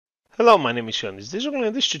Hello, my name is Sean.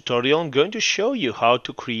 In this tutorial, I'm going to show you how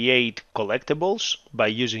to create collectibles by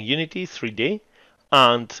using Unity 3D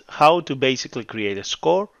and how to basically create a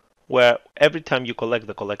score where every time you collect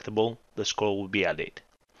the collectible, the score will be added.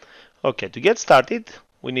 Okay, to get started,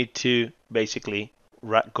 we need to basically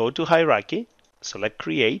go to Hierarchy, select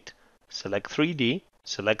Create, select 3D,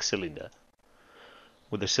 select Cylinder.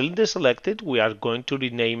 With the cylinder selected, we are going to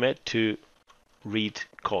rename it to Read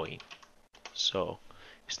Coin. So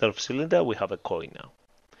instead of cylinder, we have a coin now.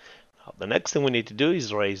 Now, the next thing we need to do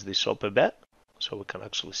is raise this up a bit so we can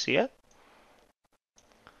actually see it.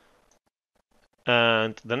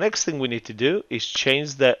 And the next thing we need to do is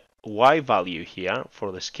change the Y value here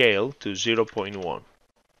for the scale to 0.1.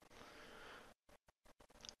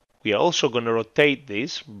 We are also going to rotate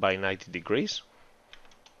this by 90 degrees.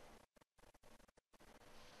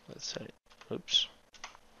 Let's say, oops,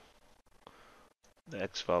 the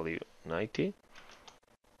X value 90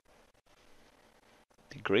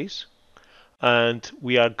 degrees. And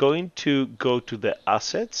we are going to go to the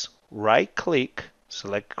assets, right click,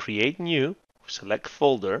 select create new, select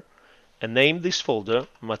folder, and name this folder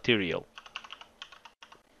materials.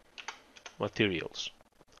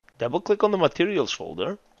 Double click on the materials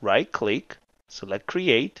folder, right click, select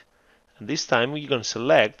create, and this time you're going to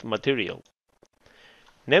select material.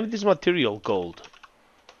 Name this material gold.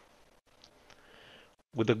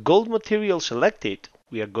 With the gold material selected,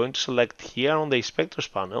 we are going to select here on the inspectors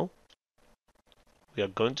panel. We are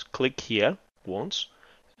going to click here once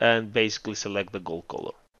and basically select the gold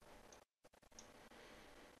color.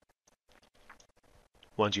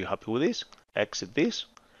 Once you're happy with this, exit this,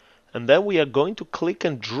 and then we are going to click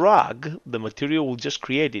and drag the material we just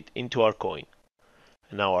created into our coin.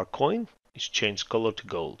 And now our coin is changed color to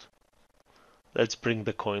gold. Let's bring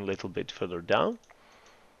the coin a little bit further down.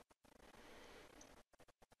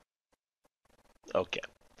 Okay.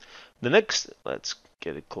 Let's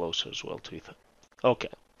get it closer as well to Ethan. Okay.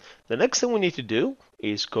 The next thing we need to do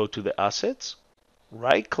is go to the assets,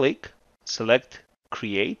 right click, select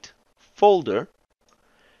create folder,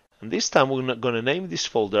 and this time we're going to name this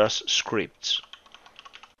folder as scripts.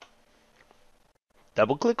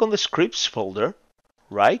 Double click on the scripts folder,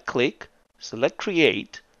 right click, select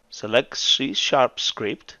create, select C#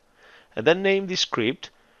 script, and then name the script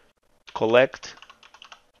collect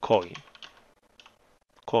coins.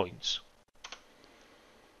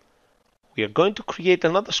 We are going to create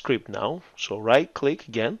another script now, so right click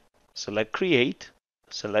again, select create,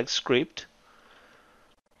 select script,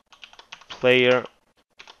 player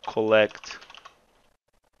collect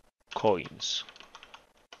coins.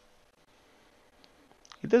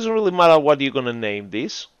 It doesn't really matter what you're going to name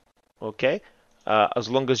this, okay, as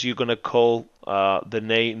long as you're going to call the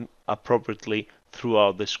name appropriately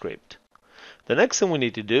throughout the script. The next thing we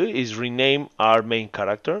need to do is rename our main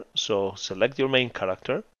character, so select your main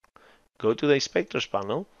character, go to the inspectors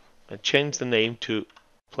panel and change the name to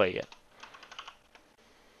player.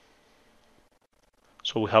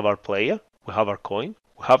 So we have our player, we have our coin,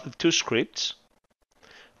 we have the two scripts.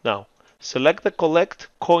 Now select the collect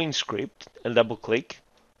coin script and double click.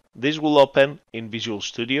 This will open in Visual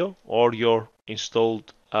Studio or your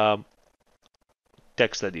installed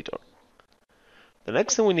text editor. The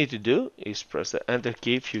next thing we need to do is press the enter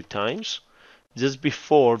key a few times just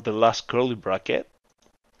before the last curly bracket.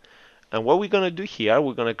 And what we're going to do here,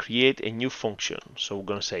 we're going to create a new function. So we're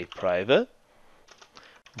going to say private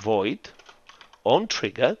void on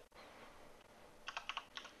trigger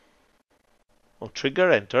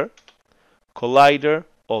enter collider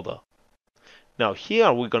other. Now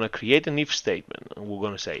here we're going to create an if statement, and we're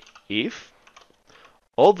going to say if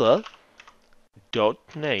other dot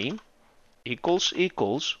name equals,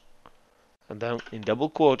 and then in double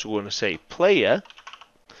quotes we're going to say player.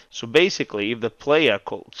 So basically, if the player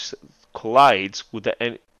collides with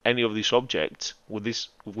any of these objects, with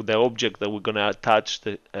the object that we're going to attach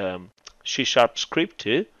the C# script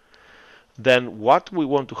to, then what we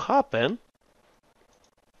want to happen,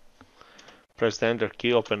 press the enter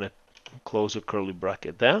key, open a close a curly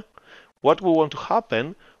bracket there. What we want to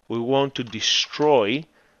happen, we want to destroy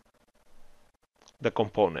the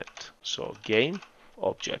component. So game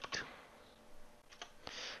object.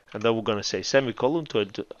 And then we're going to say semicolon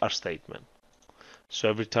to our statement. So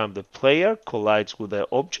every time the player collides with the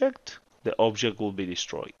object will be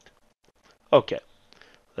destroyed. Okay,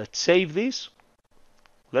 let's save this.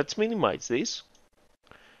 Let's minimize this.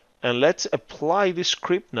 And let's apply this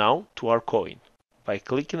script now to our coin by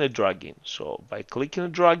clicking and dragging. So by clicking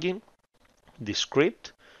and dragging the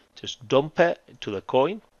script, just dump it to the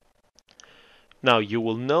coin. Now you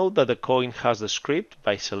will know that the coin has the script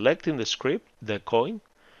by selecting the coin,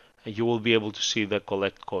 and you will be able to see the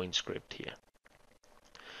collect coin script here.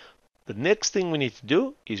 The next thing we need to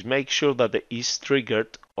do is make sure that the is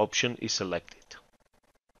triggered option is selected.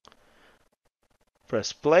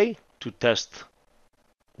 Press play to test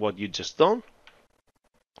what you just done,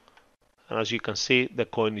 and as you can see, the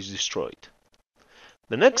coin is destroyed.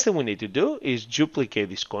 The next thing we need to do is duplicate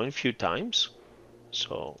this coin a few times.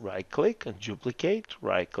 So right click and duplicate,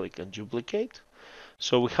 right click and duplicate.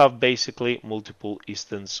 So we have basically multiple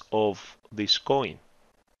instances of this coin.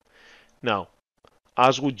 Now,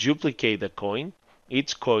 as we duplicate the coin,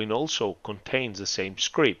 each coin also contains the same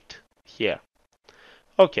script here.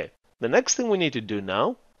 Okay, the next thing we need to do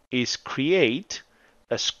now is create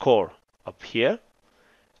a score up here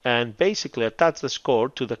and basically attach the score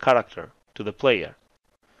to the character, to the player.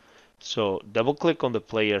 So double click on the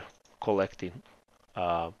player collecting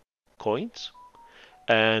coins,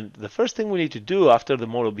 and the first thing we need to do after the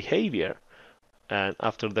model behavior and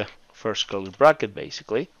after the first curly bracket,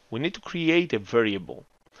 basically, we need to create a variable.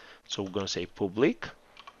 So we're going to say public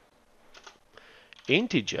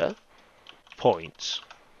integer points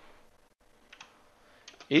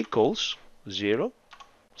equals 0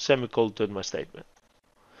 semicolon to my statement.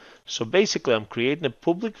 So basically I'm creating a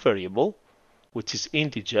public variable which is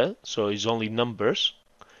integer, so it's only numbers,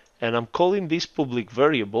 and I'm calling this public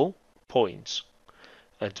variable points.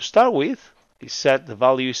 And to start with, the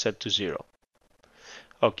value is set to 0.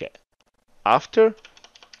 Okay, after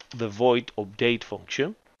the void update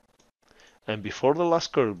function and before the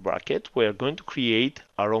last curly bracket, we are going to create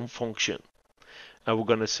our own function, and we're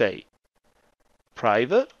going to say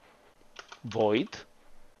private void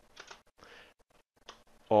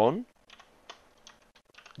on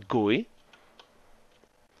GUI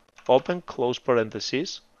open close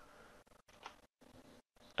parentheses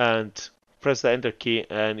and press the enter key,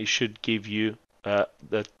 and it should give you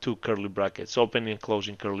the two curly brackets, opening and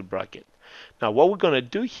closing curly bracket. Now what we're going to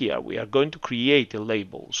do here, we are going to create a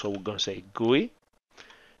label. So we're going to say GUI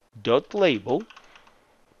dot label,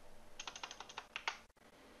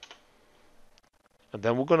 and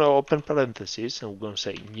then we're going to open parentheses and we're going to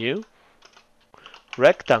say new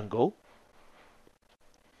rectangle,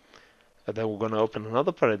 and then we're going to open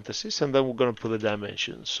another parenthesis, and then we're going to put the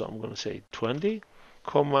dimensions. So I'm going to say 20,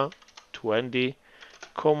 20,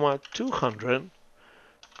 200,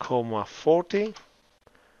 40,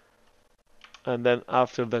 and then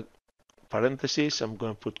after the parentheses I'm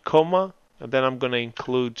going to put comma, and then I'm going to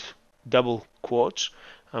include double quotes.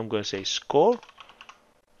 I'm going to say score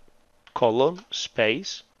colon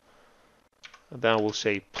space, and then I will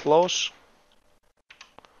say plus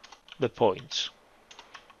the points,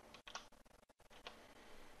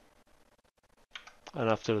 and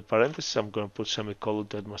after the parenthesis I'm going to put semicolon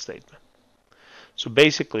to my statement. So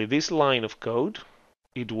basically this line of code,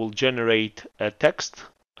 it will generate a text,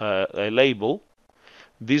 a label.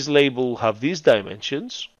 This label will have these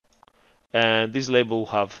dimensions, and this label will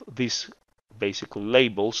have this basically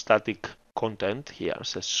label static content here,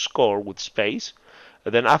 says score with space,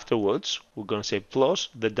 and then afterwards we're going to say plus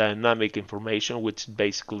the dynamic information, which is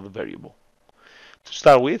basically the variable. To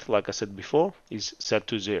start with, like I said before, is set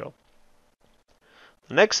to 0.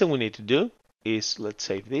 The next thing we need to do is, let's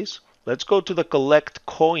save this. Let's go to the collect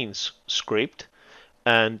coins script,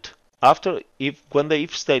 and when the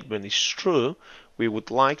if statement is true, we would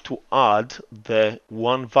like to add the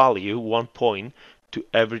one value, 1 point, to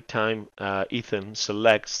every time Ethan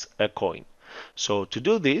selects a coin. So to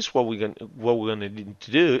do this, what we're going to need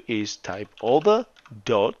to do is type other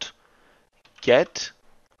dot get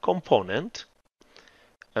component,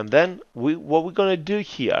 and then what we're going to do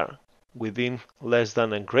here, within less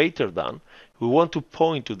than and greater than, we want to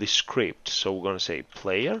point to the script. So we're going to say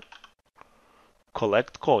player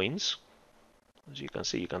collect coins. As you can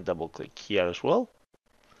see, you can double click here as well.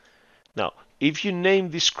 Now if you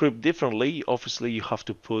name this script differently, obviously you have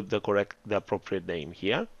to put the appropriate name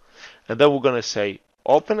here, and then we're going to say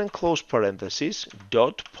open and close parentheses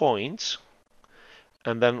dot points,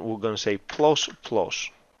 and then we're going to say plus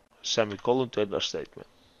semicolon to end our statement.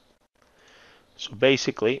 So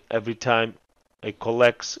basically every time it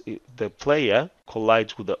collects, the player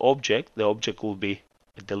collides with the object will be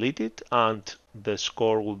deleted and the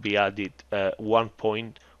score will be added, 1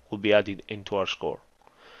 point will be added into our score.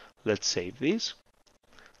 Let's save this.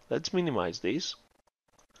 Let's minimize this.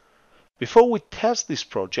 Before we test this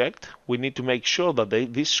project, we need to make sure that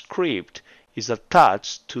this script is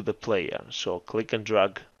attached to the player. So click and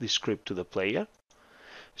drag this script to the player.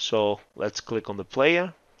 So let's click on the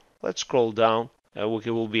player. Let's scroll down and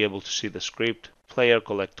we will be able to see the script player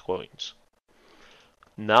collect coins.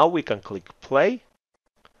 Now we can click play.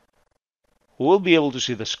 We will be able to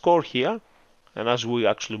see the score here, And as we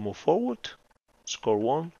actually move forward, score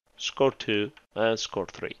 1, score 2, and score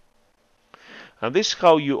 3. And this is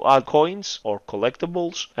how you add coins or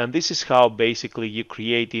collectibles, and this is how basically you're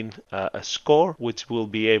creating a score which will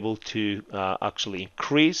be able to actually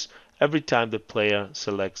increase every time the player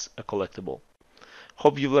selects a collectible.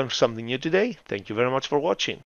 Hope you learned something new today. Thank you very much for watching.